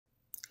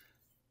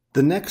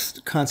The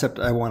next concept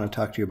I want to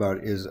talk to you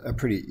about is a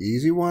pretty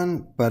easy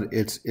one, but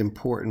it's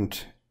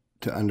important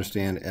to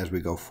understand as we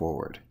go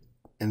forward.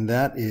 And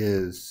that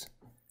is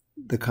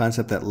the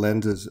concept that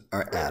lenses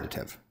are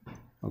additive.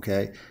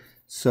 Okay?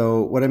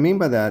 So what I mean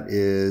by that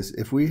is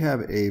if we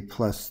have a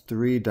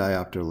 +3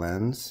 diopter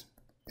lens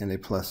and a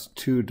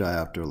 +2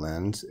 diopter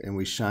lens, and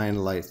we shine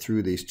light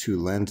through these two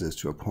lenses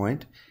to a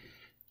point,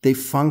 they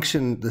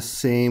function the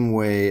same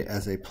way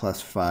as a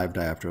 +5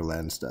 diopter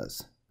lens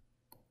does.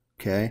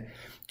 Okay?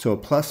 So a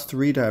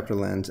 +3 diopter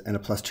lens and a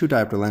 +2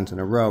 diopter lens in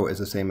a row is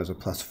the same as a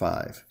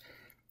 +5.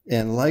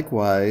 And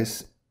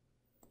likewise,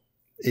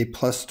 a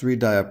 +3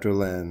 diopter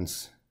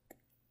lens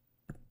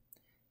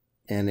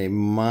and a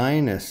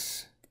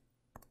 -2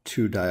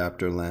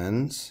 diopter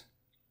lens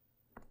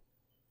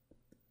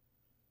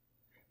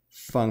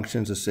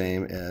functions the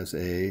same as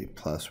a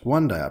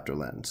 +1 diopter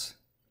lens.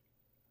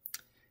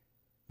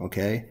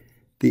 Okay?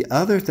 The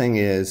other thing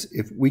is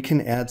if we can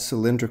add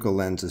cylindrical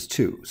lenses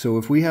too. So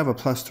if we have a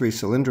 +3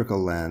 cylindrical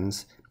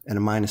lens and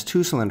a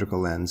 -2 cylindrical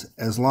lens,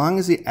 as long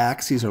as the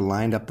axes are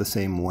lined up the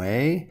same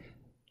way,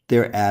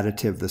 they're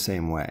additive the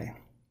same way.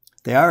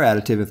 They are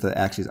additive if the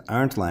axes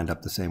aren't lined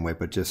up the same way,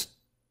 but just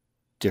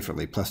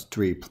differently.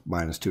 +3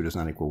 -2 does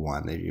not equal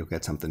 1. You'll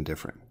get something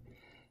different.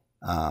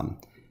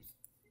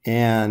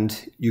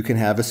 And you can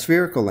have a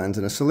spherical lens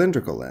and a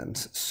cylindrical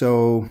lens.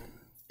 So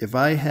if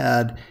I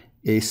had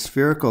a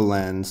spherical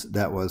lens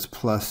that was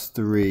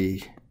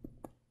 +3,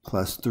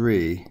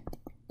 +3,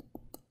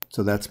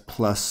 so that's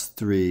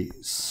 +3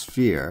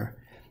 sphere,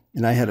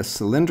 and I had a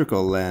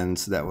cylindrical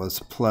lens that was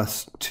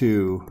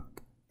 +2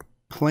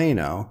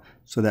 plano,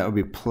 so that would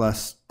be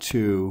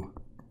 +2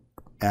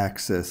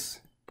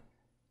 axis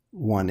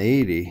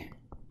 180.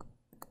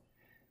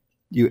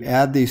 You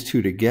add these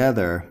two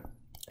together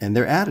and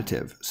they're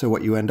additive. So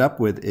what you end up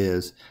with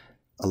is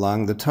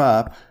along the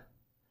top,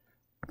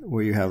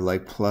 where you have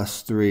like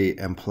 +3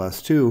 and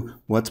 +2,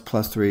 what's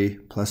 +3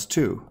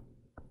 +2?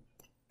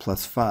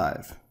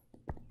 +5.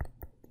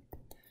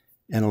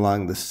 And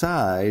along the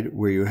side,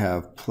 where you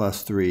have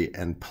 +3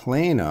 and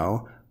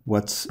plano,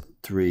 what's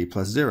 3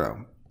 +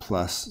 0?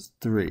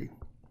 +3.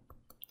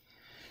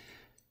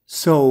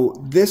 So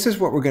this is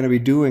what we're going to be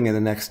doing in the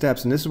next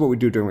steps, and this is what we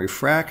do during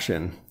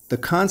refraction. The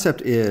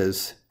concept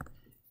is,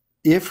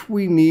 if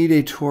we need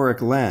a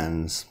toric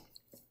lens,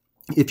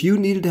 if you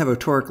needed to have a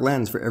toric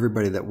lens for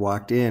everybody that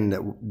walked in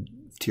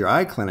to your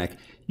eye clinic,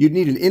 you'd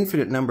need an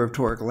infinite number of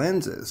toric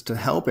lenses to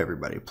help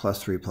everybody.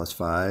 +3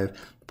 +5,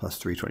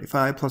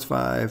 +325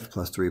 +5,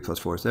 +3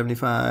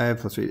 +475,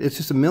 +3. It's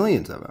just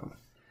millions of them.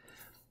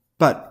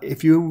 But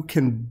if you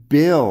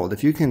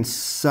can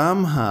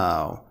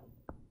somehow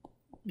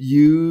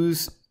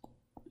use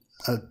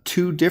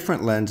two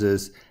different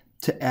lenses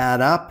to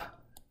add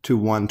up to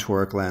one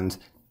toric lens,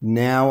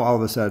 now all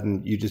of a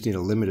sudden you just need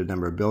a limited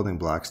number of building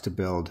blocks to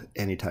build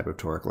any type of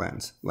toric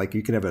lens. Like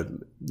you can have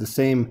the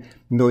same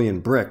million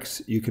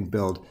bricks, you can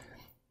build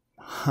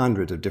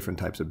hundreds of different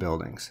types of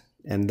buildings.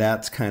 And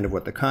that's kind of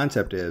what the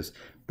concept is.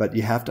 But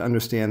you have to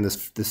understand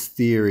this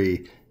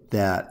theory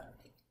that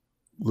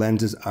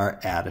lenses are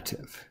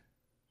additive.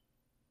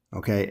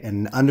 Okay,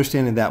 and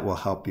understanding that will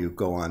help you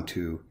go on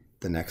to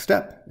the next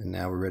step. And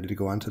now we're ready to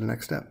go on to the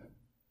next step.